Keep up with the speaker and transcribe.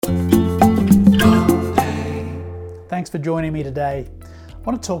Thanks for joining me today. I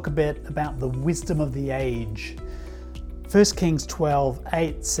want to talk a bit about the wisdom of the age. 1 Kings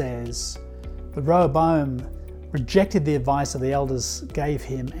 12:8 says, "But Rehoboam rejected the advice of the elders gave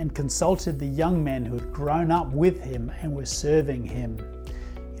him and consulted the young men who had grown up with him and were serving him."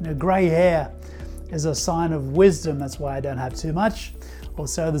 Grey hair is a sign of wisdom. That's why I don't have too much, or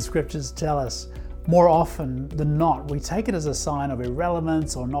so the scriptures tell us. More often than not, we take it as a sign of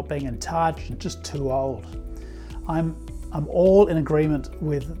irrelevance or not being in touch and just too old. I'm all in agreement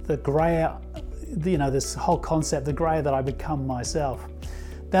with the grey, this whole concept, the grey that I become myself.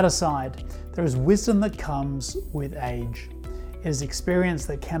 That aside, there is wisdom that comes with age. It is experience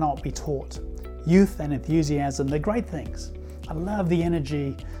that cannot be taught. Youth and enthusiasm, they're great things. I love the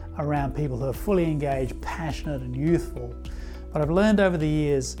energy around people who are fully engaged, passionate and youthful. But I've learned over the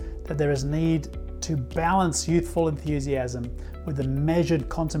years that there is need to balance youthful enthusiasm with the measured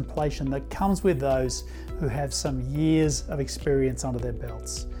contemplation that comes with those who have some years of experience under their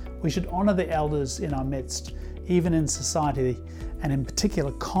belts. We should honour the elders in our midst, even in society and in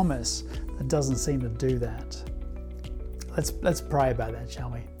particular commerce that doesn't seem to do that. Let's pray about that,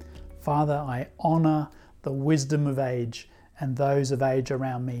 shall we? Father, I honour the wisdom of age and those of age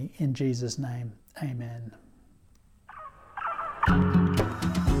around me in Jesus' name. Amen.